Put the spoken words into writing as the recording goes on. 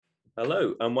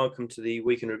Hello and welcome to the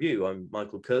Week in Review. I'm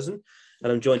Michael Curzon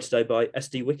and I'm joined today by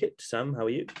S.D. Wickett. Sam, how are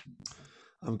you?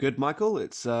 I'm good, Michael.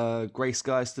 It's grey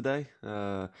skies today.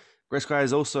 Grey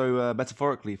skies also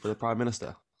metaphorically for the Prime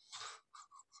Minister.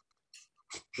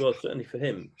 Well, certainly for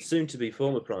him, soon to be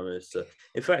former Prime Minister.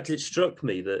 In fact, it struck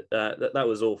me that that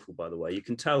was awful, by the way. You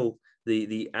can tell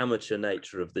the amateur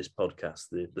nature of this podcast,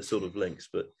 the sort of links,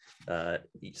 but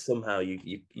somehow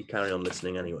you carry on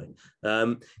listening anyway.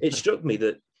 It struck me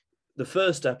that the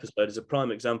first episode is a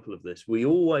prime example of this. We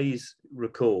always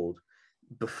record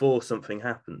before something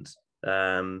happens,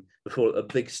 before a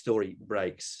big story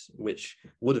breaks, which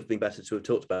would have been better to have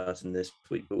talked about in this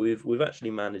week. But we've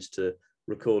actually managed to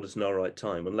record at an all right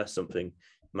time, unless something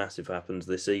massive happens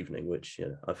this evening, which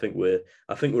I think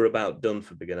we're about done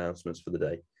for big announcements for the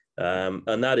day.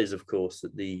 And that is, of course,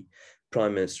 that the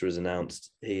Prime Minister has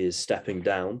announced he is stepping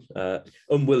down,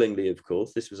 unwillingly, of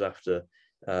course. This was after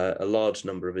a large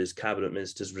number of his cabinet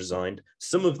ministers resigned,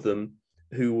 some of them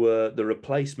who were the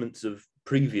replacements of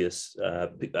previous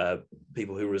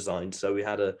people who resigned. So we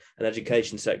had an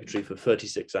education secretary for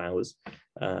 36 hours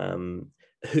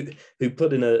who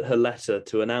put in her letter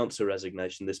to announce her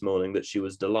resignation this morning that she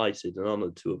was delighted and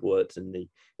honoured to have worked in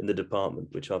the department,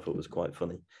 which I thought was quite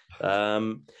funny. For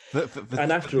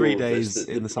and after 3 all days this,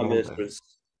 in the summer holiday.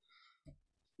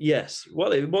 Yes,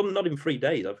 well, it wasn't not even 3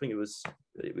 days. I think it was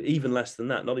even less than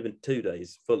that, not even 2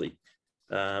 days fully.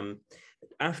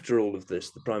 After all of this,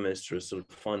 the Prime Minister has sort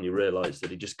of finally realised that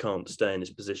he just can't stay in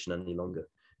his position any longer,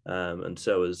 and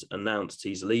so has announced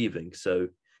he's leaving. So,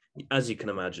 as you can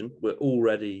imagine, we're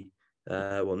already,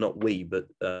 well, not we, but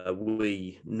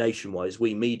we nation-wise,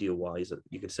 we media-wise,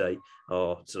 you could say,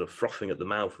 are sort of frothing at the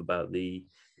mouth about the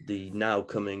now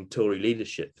coming Tory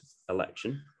leadership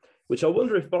election, which I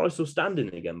wonder if Boris will stand in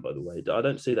again, by the way. I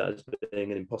don't see that as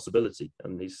being an impossibility,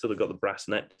 and he's sort of got the brass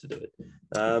neck to do it.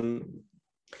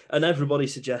 And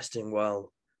everybody's suggesting,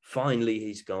 well, finally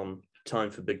he's gone, time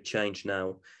for big change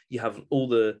now. You have all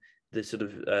the sort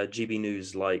of GB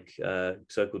News like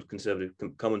so-called conservative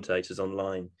commentators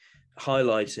online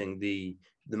highlighting the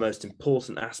most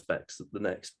important aspects that the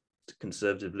next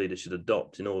Conservative leader should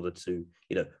adopt in order to,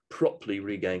 properly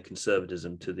regain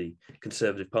conservatism to the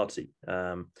Conservative Party,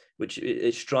 which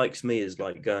it strikes me as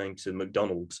like going to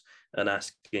McDonald's and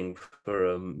asking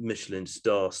for a Michelin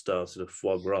star sort of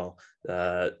foie gras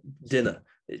dinner.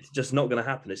 It's just not going to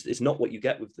happen. It's not what you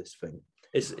get with this thing.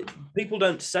 People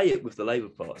don't say it with the Labour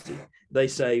Party. They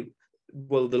say,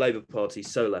 well, the Labour Party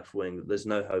is so left-wing that there's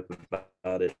no hope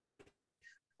about it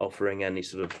offering any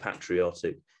sort of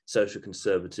patriotic, social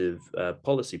conservative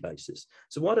policy basis.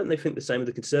 So why don't they think the same of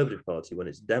the Conservative Party when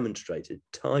it's demonstrated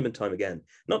time and time again,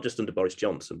 not just under Boris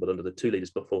Johnson, but under the two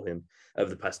leaders before him over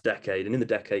the past decade and in the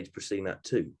decades preceding that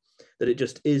too, that it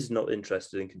just is not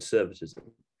interested in conservatism.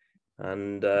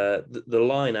 And the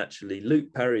line actually,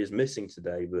 Luke Perry is missing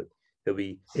today, but he'll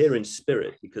be here in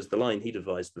spirit because the line he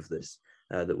devised with this,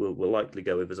 that will likely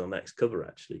go with as our next cover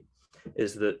actually,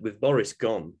 is that with Boris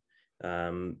gone,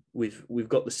 we've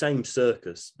got the same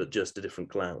circus, but just a different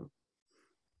clown.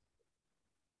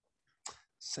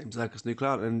 Same circus, new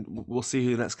clown, and we'll see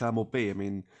who the next clown will be. I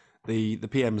mean, the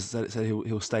PM said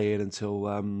he'll stay in until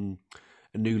a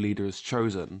new leader is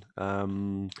chosen,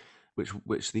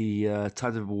 which the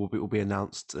timetable will be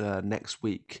announced next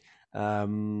week.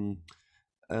 And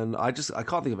I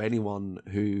can't think of anyone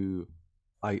who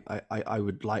I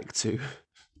would like to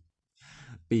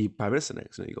be Prime Minister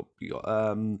next. You got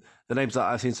the names that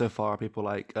I've seen so far are people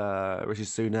like Rishi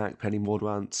Sunak, Penny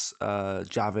Mordaunt,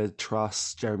 Javid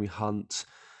Truss, Jeremy Hunt,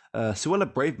 Suella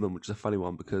Braverman, which is a funny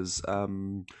one because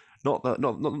not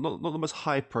the most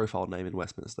high profile name in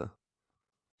Westminster.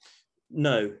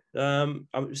 No,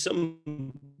 some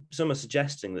are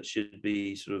suggesting that she'd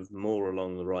be sort of more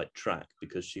along the right track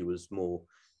because she was more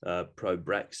pro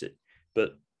Brexit,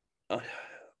 but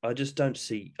I just don't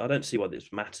see why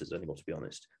this matters anymore, to be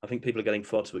honest. I think people are getting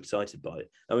far too excited by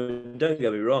it. I mean, don't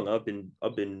get me wrong, I've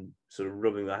been sort of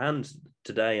rubbing my hands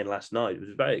today and last night. It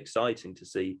was very exciting to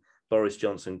see Boris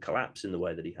Johnson collapse in the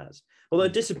way that he has. Although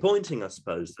disappointing, I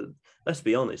suppose, that, let's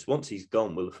be honest, once he's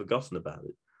gone, we'll have forgotten about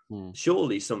it.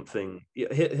 Surely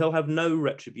he'll have no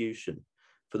retribution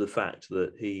for the fact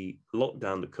that he locked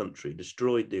down the country,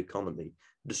 destroyed the economy,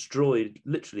 destroyed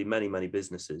literally many, many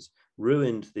businesses,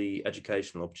 ruined the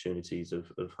educational opportunities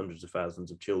of hundreds of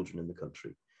thousands of children in the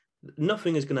country.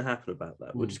 Nothing is going to happen about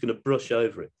that. We're just going to brush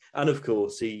over it. And of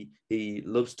course, he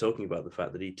loves talking about the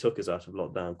fact that he took us out of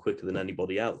lockdown quicker than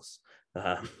anybody else,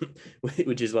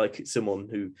 which is like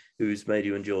someone who's made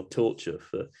you endure torture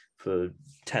for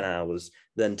 10 hours,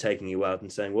 then taking you out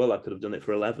and saying, well, I could have done it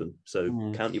for 11.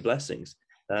 So count your blessings.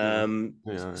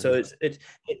 So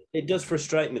it does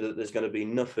frustrate me that there's going to be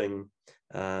nothing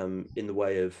in the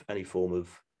way of any form of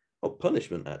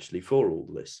punishment actually for all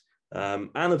this. And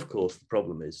of course, the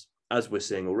problem is, as we're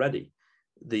seeing already,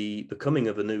 the coming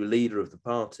of a new leader of the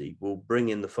party will bring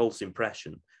in the false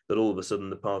impression that all of a sudden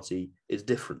the party is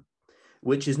different,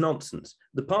 which is nonsense.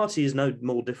 The party is no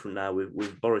more different now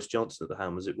with Boris Johnson at the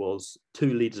helm as it was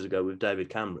 2 leaders ago with David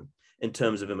Cameron. In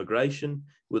terms of immigration,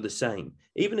 we're the same.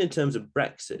 Even in terms of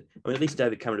Brexit, I mean, at least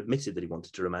David Cameron admitted that he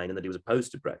wanted to remain and that he was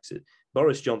opposed to Brexit.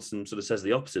 Boris Johnson sort of says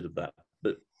the opposite of that.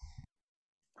 But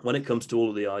when it comes to all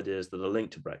of the ideas that are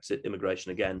linked to Brexit,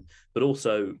 immigration again, but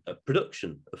also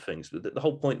production of things, the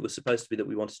whole point was supposed to be that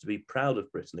we wanted to be proud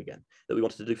of Britain again, that we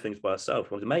wanted to do things by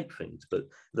ourselves, we wanted to make things. But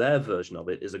their version of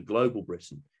it is a global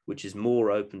Britain, which is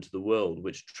more open to the world,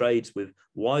 which trades with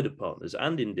wider partners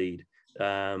and indeed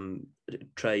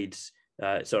trades,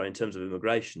 in terms of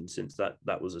immigration, since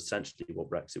that was essentially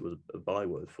what Brexit was a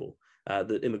byword for.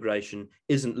 That immigration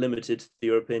isn't limited to the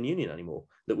European Union anymore,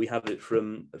 that we have it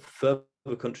from further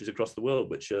countries across the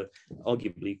world, which are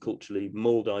arguably culturally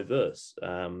more diverse.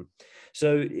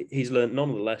 So he's learned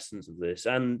none of the lessons of this,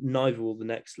 and neither will the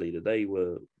next leader. They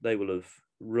will have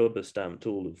rubber stamped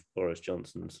all of Boris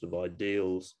Johnson's sort of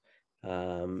ideals.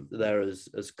 They're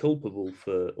as culpable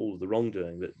for all of the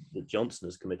wrongdoing that Johnson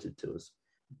has committed to us.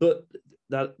 But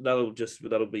that'll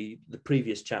be the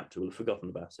previous chapter. We'll have forgotten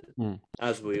about it,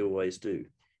 as we always do.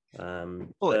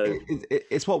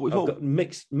 It's what we've got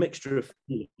mixture of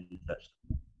feelings.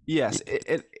 Yes,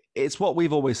 it's what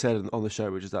we've always said on the show,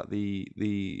 which is that the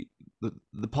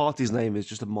party's name is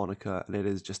just a moniker, and it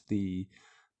is just the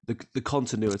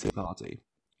continuity party.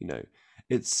 You know,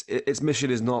 its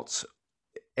mission is not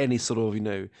any sort of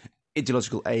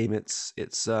ideological aim. It's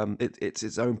its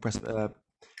own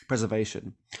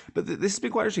preservation. But this has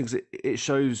been quite interesting because it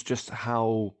shows just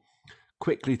how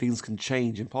quickly things can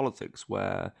change in politics,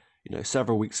 where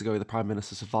several weeks ago the Prime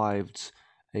Minister survived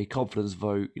a confidence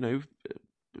vote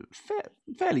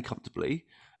fairly comfortably,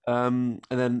 and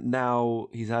then now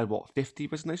he's had 50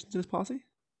 resignations in his party.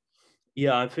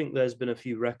 Yeah, I think there's been a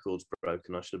few records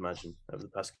broken, I should imagine, over the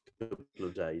past couple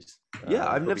of days. Yeah,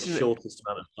 I've never seen the shortest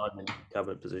amount of time in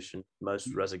cabinet position, most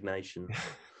resignation.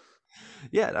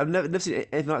 Yeah, I've never seen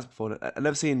anything like this before. I've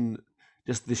never seen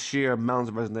just the sheer amount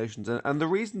of resignations, and the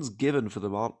reasons given for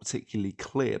them aren't particularly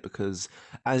clear because,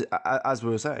 as we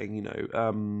were saying,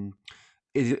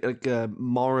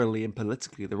 morally and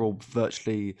politically, they're all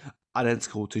virtually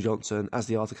identical to Johnson as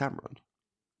they are to Cameron.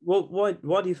 Well,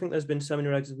 why do you think there's been so many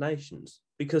resignations?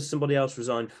 Because somebody else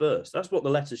resigned first. That's what the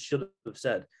letters should have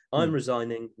said. I'm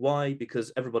resigning. Why?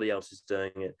 Because everybody else is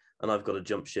doing it, and I've got to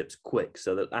jump ships quick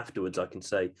so that afterwards I can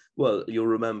say, well, you'll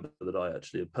remember that I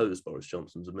actually opposed Boris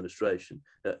Johnson's administration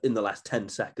in the last 10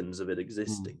 seconds of it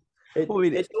existing.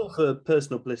 It's all for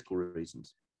personal political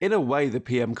reasons. In a way, the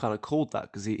PM kind of called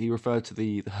that because he referred to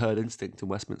the herd instinct in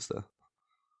Westminster.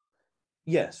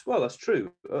 Yes, well, that's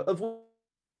true. Of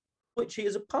which he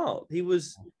is a part.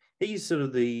 He's sort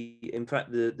of in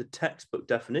fact, the textbook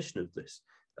definition of this,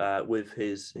 with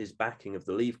his backing of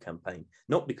the Leave campaign,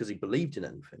 not because he believed in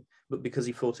anything, but because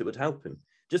he thought it would help him.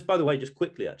 Just by the way, just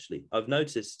quickly, actually, I've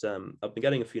noticed, I've been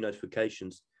getting a few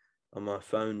notifications on my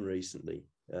phone recently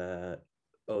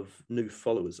of new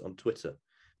followers on Twitter.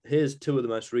 Here's 2 of the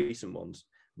most recent ones.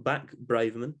 Back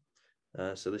Braverman.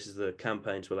 So this is the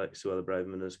campaign to elect Suella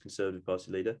Braverman as Conservative Party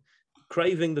leader.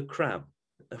 Craving the crab.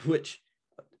 Which,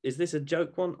 is this a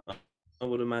joke one? I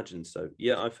would imagine so.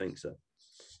 Yeah, I think so.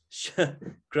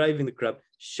 Craving the crab.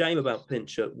 Shame about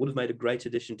Pincher. Would have made a great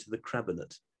addition to the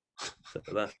Crabinet. So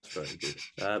that's very good.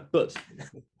 But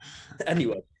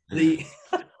anyway,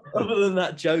 other than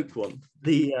that joke one,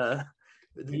 the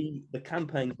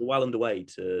campaigns were well underway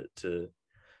to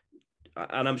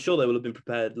and I'm sure they will have been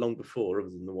prepared long before, other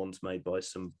than the ones made by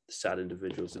some sad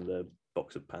individuals in their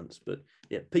box of pants. But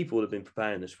yeah, people would have been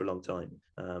preparing this for a long time.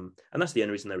 And that's the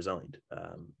only reason they resigned,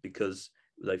 because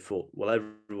they thought, well,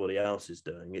 everybody else is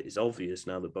doing it. It's obvious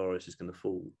now that Boris is going to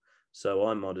fall. So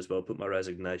I might as well put my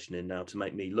resignation in now to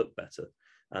make me look better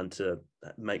and to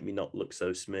make me not look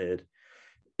so smeared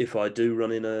if I do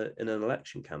run in an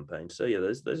election campaign. So yeah,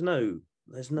 there's no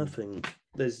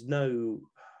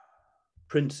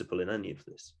principle in any of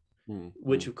this,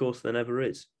 which of course there never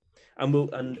is.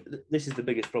 And this is the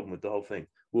biggest problem with the whole thing.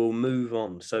 We'll move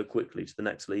on so quickly to the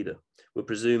next leader. We'll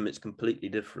presume it's completely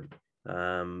different,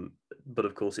 but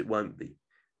of course it won't be,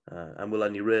 and we'll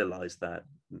only realise that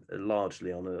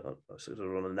largely on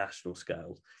a national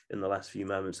scale in the last few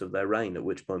moments of their reign. At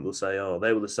which point we'll say, "Oh,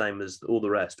 they were the same as all the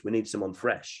rest. We need someone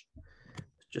fresh."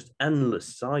 It's just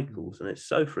endless cycles, and it's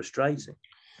so frustrating.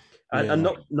 And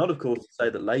not of course to say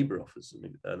that Labour offers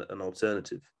an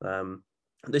alternative.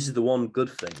 This is the one good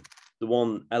thing, the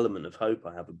one element of hope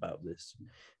I have about this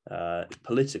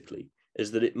politically,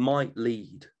 is that it might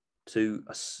lead to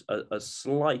a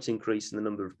slight increase in the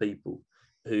number of people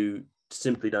who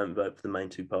simply don't vote for the main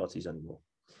two parties anymore.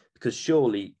 Because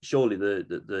surely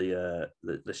the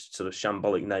sort of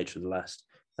shambolic nature of the last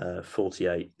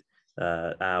 48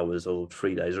 hours or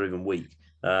 3 days or even week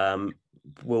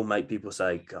will make people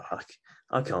say, God,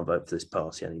 I can't vote for this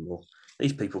party anymore.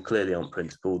 These people clearly aren't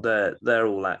principled. They're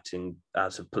all acting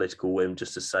out of political whim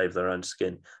just to save their own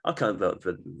skin. I can't vote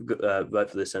for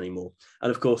this anymore. And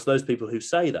of course, those people who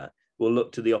say that will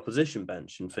look to the opposition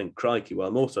bench and think, crikey, well,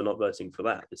 I'm also not voting for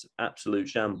that. It's absolute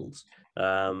shambles.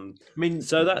 So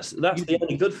that's the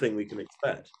only good thing we can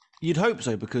expect. You'd hope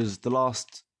so, because the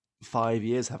last 5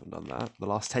 years haven't done that. The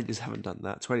last 10 years haven't done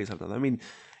that. 20 years haven't done that. I mean,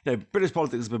 British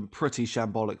politics has been pretty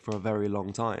shambolic for a very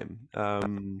long time.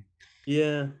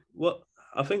 Yeah, well,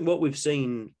 I think what we've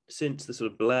seen since the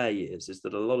sort of Blair years is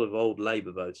that a lot of old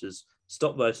Labour voters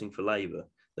stopped voting for Labour.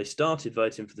 They started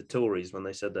voting for the Tories when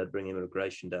they said they'd bring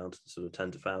immigration down to the sort of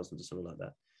 10 to thousands or something like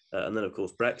that. And then, of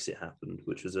course, Brexit happened,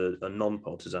 which was a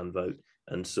non-partisan vote,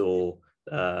 and saw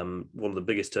one of the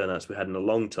biggest turnouts we had in a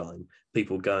long time,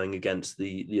 people going against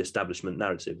the establishment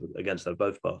narrative, against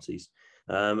both parties.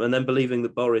 And then believing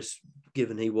that Boris,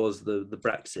 given he was the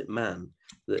Brexit man,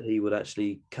 that he would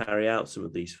actually carry out some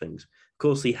of these things. Of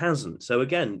course, he hasn't. So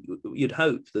again, you'd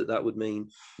hope that would mean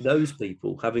those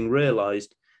people, having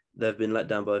realised they've been let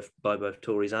down by both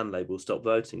Tories and Labour, will stop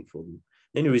voting for them.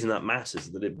 The only reason that matters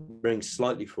is that it brings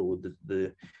slightly forward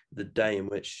the day in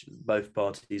which both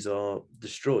parties are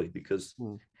destroyed, because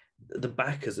the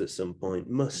backers at some point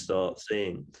must start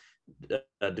seeing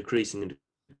decreasing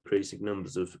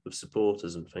numbers of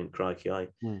supporters and think, crikey,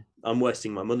 I'm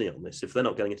wasting my money on this. If they're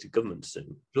not getting into government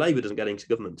soon, if Labour doesn't get into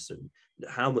government soon,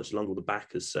 how much longer will the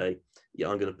backers say, yeah,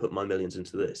 I'm going to put my millions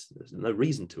into this? There's no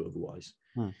reason to otherwise.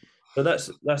 So that's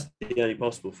the only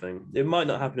possible thing. It might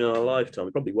not happen in our lifetime.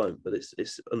 It probably won't, but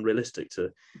it's unrealistic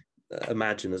to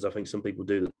imagine, as I think some people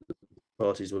do, that the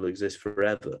parties will exist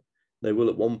forever. They will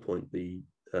at one point be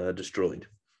destroyed.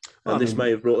 And this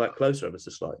may have brought that closer ever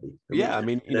so slightly. Yeah, I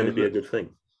mean, it'd be a good thing.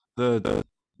 The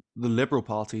Liberal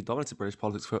Party dominated British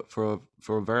politics for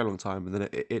a very long time, and then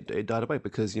it died away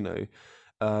because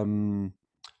the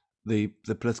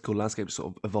political landscape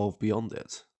sort of evolved beyond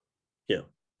it. Yeah.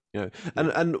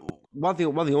 And one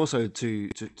thing also to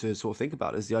sort of think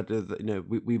about is the idea that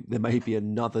we there may be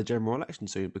another general election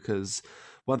soon, because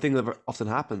one thing that often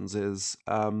happens is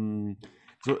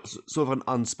sort of an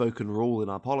unspoken rule in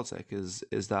our politics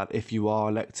is that if you are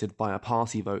elected by a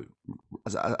party vote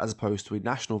as opposed to a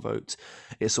national vote,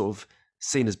 it's sort of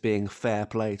seen as being fair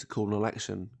play to call an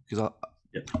election, because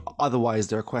otherwise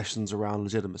there are questions around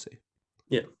legitimacy.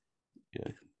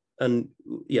 And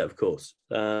of course.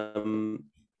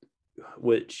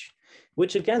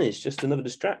 Which again is just another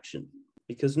distraction,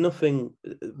 because nothing,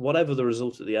 whatever the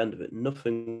result at the end of it,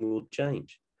 nothing will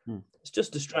change. It's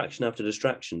just distraction after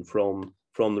distraction from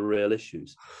the real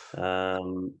issues. I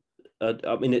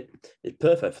mean, it's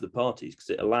perfect for the parties because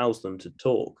it allows them to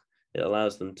talk. It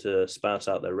allows them to spout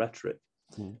out their rhetoric.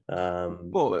 Also,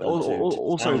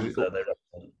 they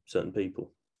represent certain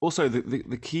people. Also,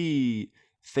 the key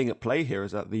thing at play here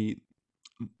is that the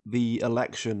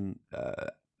election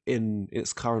in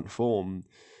its current form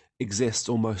exists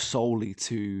almost solely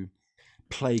to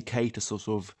placate a sort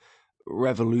of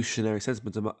revolutionary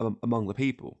sentiment among the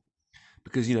people,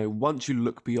 because once you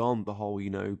look beyond the whole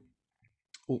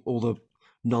all the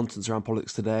nonsense around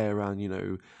politics today, around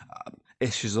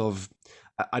issues of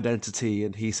identity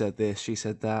and he said this, she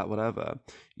said that, whatever,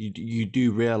 you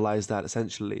do realize that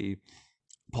essentially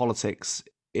politics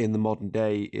in the modern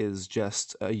day is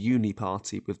just a uni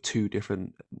party with two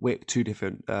different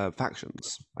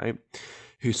factions, right?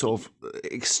 Who sort of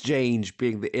exchange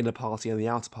being the inner party and the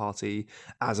outer party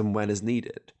as and when is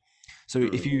needed. So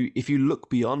if you look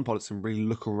beyond politics and really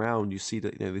look around, you see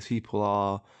that these people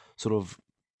are sort of,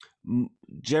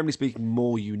 generally speaking,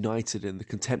 more united in the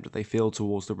contempt that they feel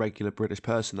towards the regular British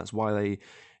person. That's why they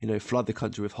flood the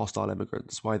country with hostile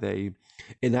immigrants. That's why they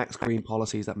enact green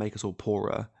policies that make us all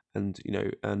poorer. And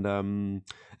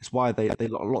it's why they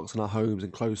lock us in our homes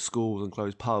and close schools and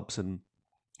close pubs and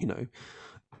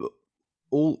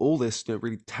all this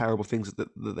really terrible things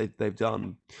that they've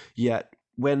done. Yet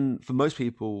when, for most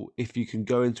people, if you can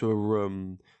go into a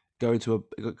room, go into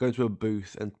a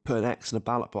booth and put an X in a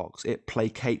ballot box, it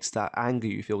placates that anger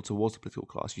you feel towards the political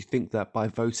class. You think that by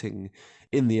voting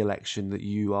in the election that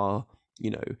you are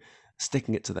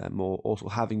sticking it to them or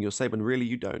sort of having your say, when really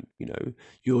you don't.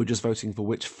 You're just voting for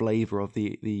which flavour of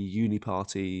the uni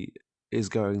party is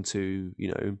going to,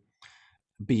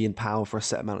 be in power for a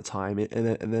set amount of time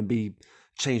and then be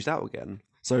changed out again.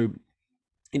 So,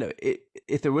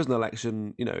 if there was an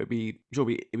election, it'd be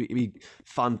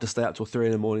fun to stay up till 3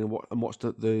 a.m. and watch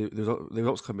the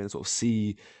results come in and sort of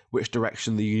see which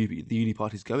direction the uni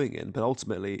party's going in. But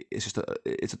ultimately, it's just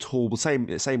it's a tool. The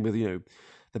same with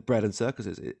the bread and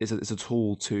circuses. It's a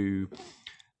tool to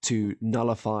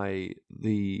nullify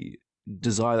the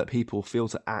desire that people feel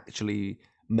to actually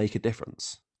make a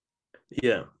difference.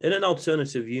 Yeah, in an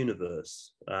alternative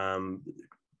universe,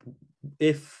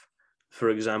 if, for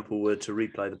example, we're to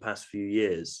replay the past few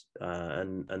years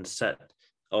and set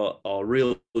our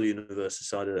real universe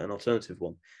aside, an alternative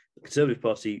one, the Conservative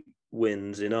Party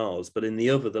wins in ours, but in the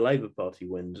other, the Labour Party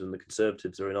wins and the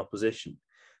Conservatives are in opposition.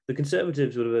 The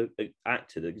Conservatives would have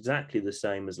acted exactly the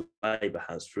same as Labour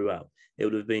has throughout. It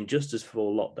would have been just as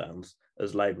full lockdowns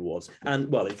as Labour was.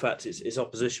 And, well, in fact, its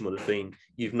opposition would have been,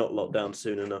 you've not locked down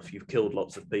soon enough, you've killed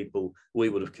lots of people, we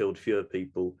would have killed fewer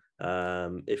people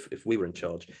if we were in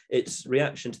charge. Its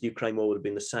reaction to the Ukraine war would have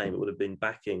been the same. It would have been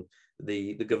backing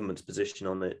the government's position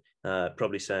on it,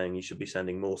 probably saying you should be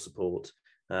sending more support.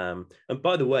 And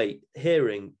by the way,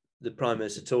 hearing the Prime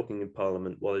Minister talking in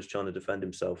Parliament while he's trying to defend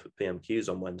himself at PMQs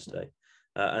on Wednesday,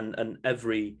 and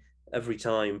every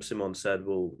time someone said,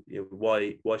 well,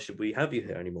 why should we have you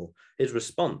here anymore? His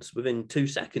response, within 2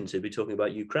 seconds, he'd be talking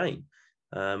about Ukraine.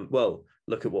 Well,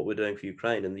 look at what we're doing for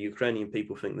Ukraine, and the Ukrainian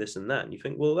people think this and that. And you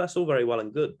think, well, that's all very well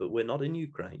and good, but we're not in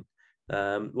Ukraine.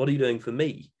 What are you doing for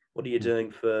me? What are you doing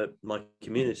for my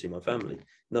community, my family?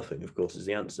 Nothing, of course, is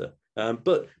the answer.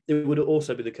 But it would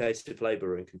also be the case if Labour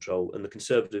were in control, and the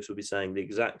Conservatives would be saying the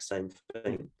exact same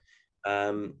thing.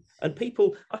 And I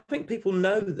think people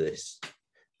know this,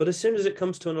 but as soon as it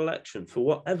comes to an election, for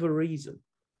whatever reason,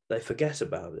 they forget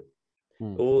about it.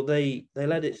 Or they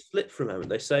let it slip from them.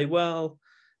 They say, well,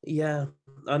 yeah,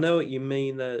 I know what you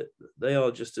mean. They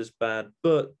are just as bad,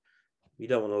 but you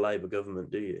don't want a Labour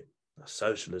government, do you? That's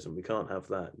socialism. We can't have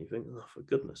that. And you think, oh, for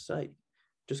goodness sake,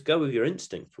 just go with your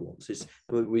instinct for once.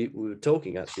 We were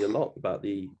talking actually a lot about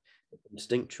the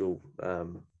instinctual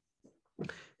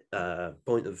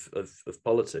point of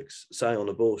politics, say on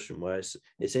abortion, where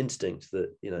it's instinct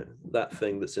that, that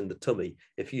thing that's in the tummy,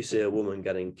 if you see a woman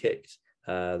getting kicked,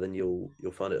 then you'll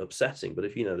find it upsetting. But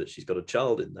if you know that she's got a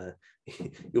child in there,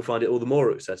 you'll find it all the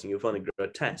more upsetting. You'll find it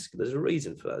grotesque. There's a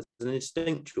reason for that. There's an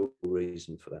instinctual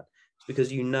reason for that. It's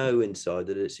because you know inside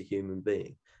that it's a human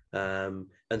being, and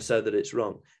so that it's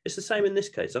wrong. It's the same in this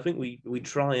case. I think we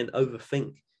try and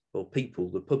overthink, or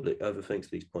the public overthinks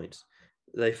these points.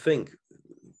 They think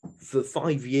for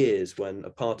 5 years when a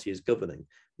party is governing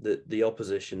that the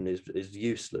opposition is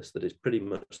useless, that it's pretty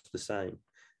much the same.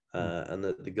 And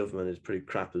that the government is pretty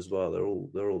crap as well.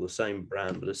 They're all the same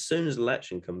brand. But as soon as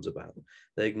election comes about,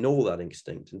 they ignore that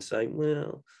instinct and say,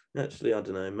 well, actually, I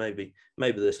don't know, maybe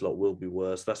this lot will be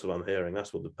worse. That's what I'm hearing.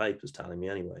 That's what the paper's telling me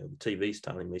anyway, or the TV's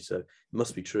telling me. So it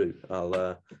must be true.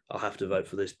 I'll have to vote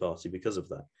for this party because of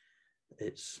that.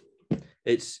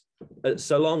 It's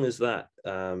so long as that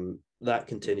that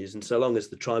continues, and so long as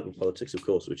the tribal politics, of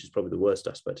course, which is probably the worst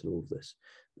aspect in all of this,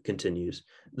 continues,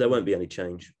 there won't be any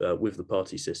change with the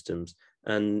party systems,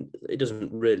 and it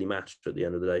doesn't really matter at the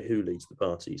end of the day who leads the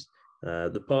parties.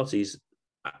 The parties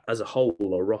as a whole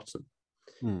are rotten.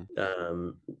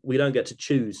 We don't get to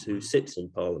choose who sits in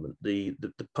Parliament. The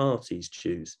parties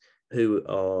choose who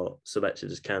are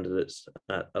selected as candidates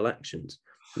at elections,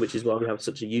 which is why we have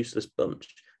such a useless bunch.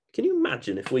 Can you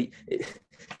imagine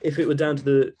if it were down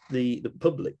to the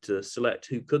public to select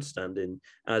who could stand in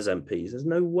as MPs? There's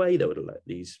no way they would elect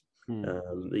these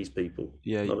people.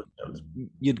 Yeah,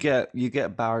 you'd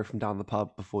get Barry from down the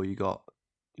pub before you got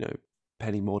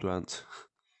Penny Mordaunt.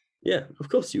 Yeah, of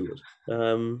course you would.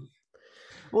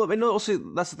 Well, I mean, also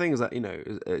that's the thing is that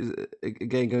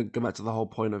again going back to the whole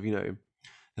point of the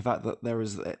fact that there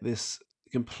is this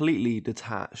completely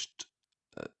detached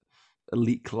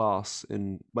elite class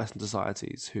in Western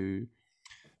societies who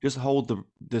just hold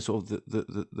the sort of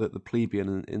the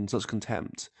plebeian in such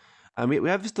contempt, and we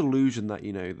have this delusion that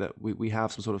that we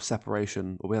have some sort of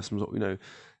separation, or we have some sort of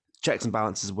checks and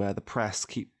balances where the press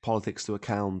keep politics to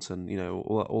account, and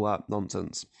all that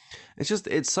nonsense.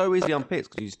 It's so easily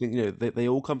unpicked because you think they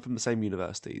all come from the same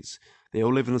universities, they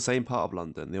all live in the same part of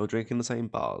London, they all drink in the same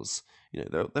bars,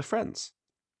 they're friends.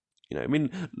 I mean,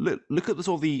 look at the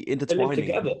sort of the intertwining.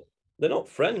 They live together. They're not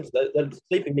friends. They're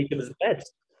sleeping in each other's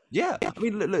beds. Yeah, I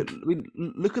mean,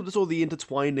 look at the sort of the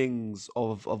intertwinings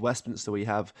of Westminster. We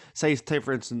have, say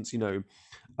for instance,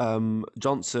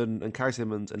 Johnson and Carrie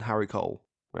Simmons and Harry Cole,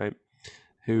 right?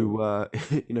 Who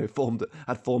had formed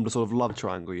a sort of love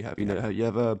triangle. You have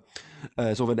a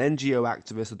sort of an NGO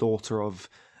activist, a daughter of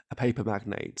a paper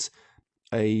magnate,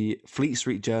 a Fleet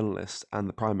Street journalist, and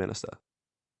the Prime Minister.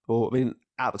 Or I mean,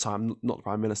 at the time, not the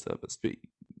Prime Minister, but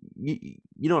you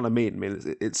know what I mean. I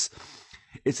mean, it's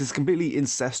this completely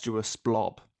incestuous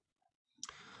blob.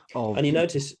 And you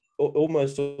notice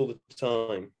almost all the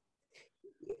time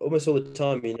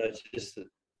you notice that.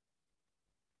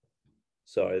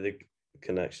 Sorry, the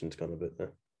connection's gone a bit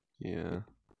there. Yeah.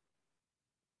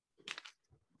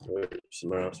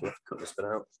 Somewhere else. We'll cut this bit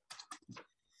out.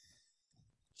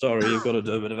 Sorry, you've got to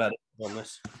do a bit of editing on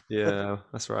this. Yeah,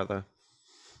 that's right though.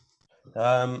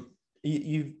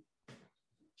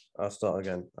 I'll start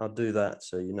again. I'll do that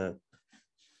so you know.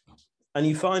 And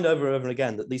you find over and over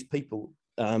again that these people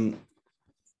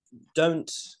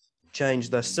don't change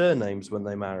their surnames when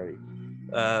they marry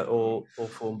or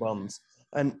form bonds.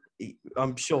 And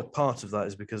I'm sure part of that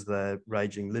is because they're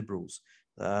raging liberals.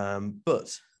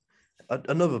 But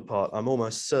another part, I'm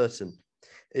almost certain,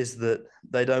 is that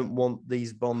they don't want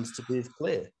these bonds to be as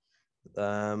clear.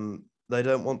 They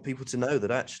don't want people to know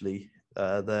that actually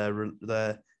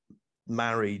they're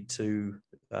married to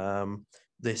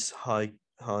this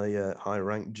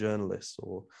high-ranked journalist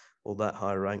or that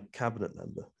high-ranked cabinet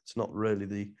member. It's not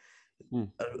really a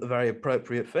very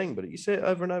appropriate thing, but you see it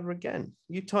over and over again.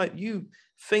 You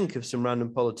think of some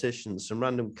random politicians, some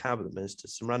random cabinet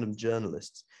ministers, some random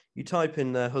journalists. You type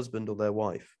in their husband or their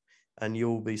wife, and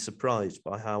you'll be surprised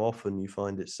by how often you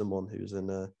find it's someone who's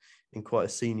in quite a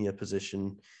senior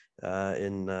position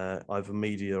in either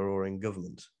media or in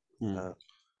government.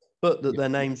 But that their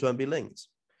names won't be linked.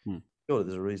 Surely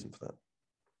there's a reason for that.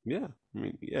 Yeah, I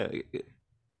mean, yeah.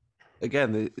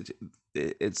 Again,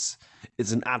 it's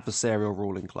an adversarial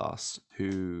ruling class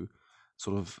who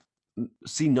sort of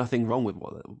see nothing wrong with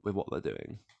what they're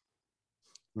doing.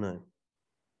 No.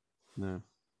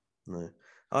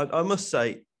 I must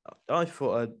say, I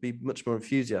thought I'd be much more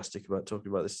enthusiastic about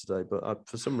talking about this today, but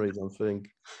for some reason I'm feeling.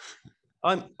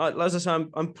 As I say,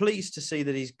 I'm pleased to see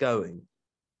that he's going,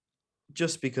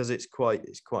 just because it's quite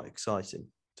exciting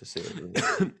to see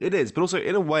it. It is, but also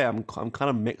in a way, I'm kind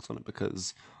of mixed on it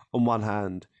because on one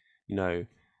hand, I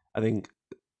think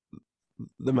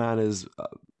the man is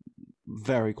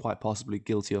very quite possibly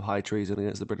guilty of high treason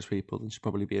against the British people and should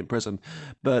probably be in prison.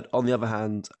 But on the other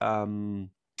hand,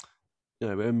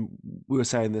 we were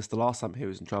saying this the last time he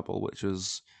was in trouble, which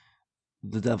was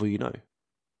the devil you know.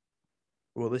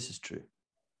 Well, this is true.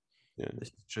 Yeah, this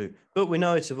is true. But we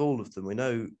know it of all of them.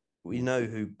 We know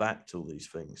who backed all these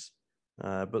things.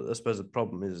 But I suppose the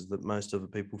problem is that most other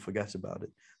people forget about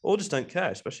it or just don't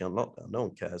care, especially on lockdown. No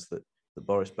one cares that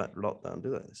Boris backed lockdown,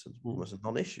 do they? It's almost a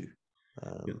non-issue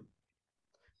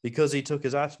because he took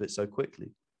us out of it so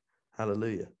quickly.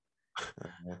 Hallelujah.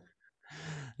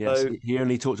 Yes, so, he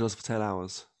only talked to us for 10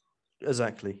 hours.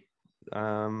 Exactly.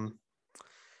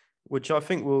 Which I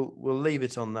think we'll leave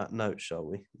it on that note, shall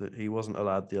we? That he wasn't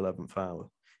allowed the 11th hour.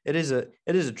 It is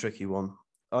a tricky one.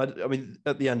 I mean,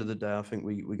 at the end of the day, I think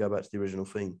we go back to the original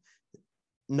theme.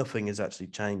 Nothing is actually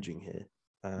changing here.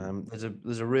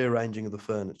 There's a rearranging of the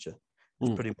furniture.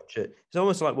 That's pretty much it. It's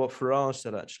almost like what Farage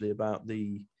said actually about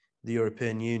the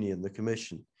European Union, the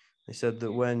Commission. He said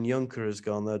that when Juncker has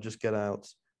gone, they'll just get out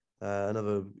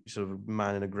another sort of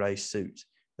man in a grey suit.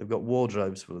 They've got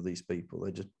wardrobes full of these people.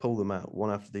 They just pull them out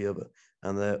one after the other,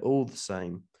 and they're all the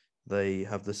same. They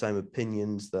have the same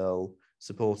opinions. They'll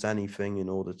support anything in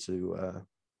order to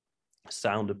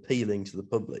sound appealing to the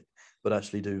public, but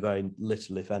actually do very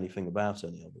little, if anything, about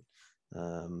any of it.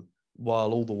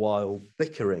 While all the while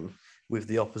bickering with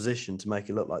the opposition to make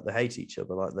it look like they hate each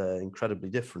other, like they're incredibly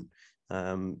different,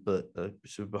 but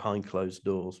sort of behind closed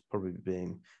doors, probably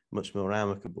being much more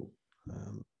amicable.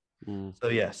 So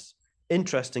yes,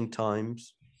 interesting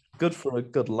times. Good for a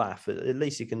good laugh. At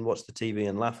least you can watch the TV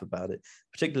and laugh about it.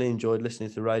 Particularly enjoyed listening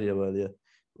to the radio earlier.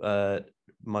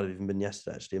 Might have even been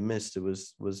yesterday, actually. A minister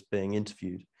was being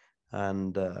interviewed,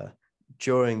 and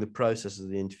during the process of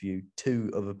the interview,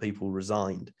 2 other people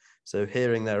resigned. So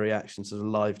hearing their reactions sort of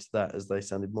live to that as they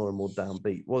sounded more and more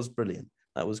downbeat was brilliant.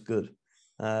 That was good.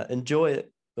 Enjoy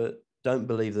it, but don't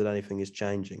believe that anything is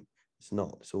changing. It's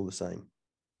not. It's all the same.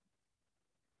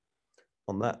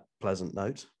 On that pleasant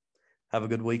note, have a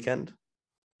good weekend.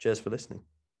 Cheers for listening.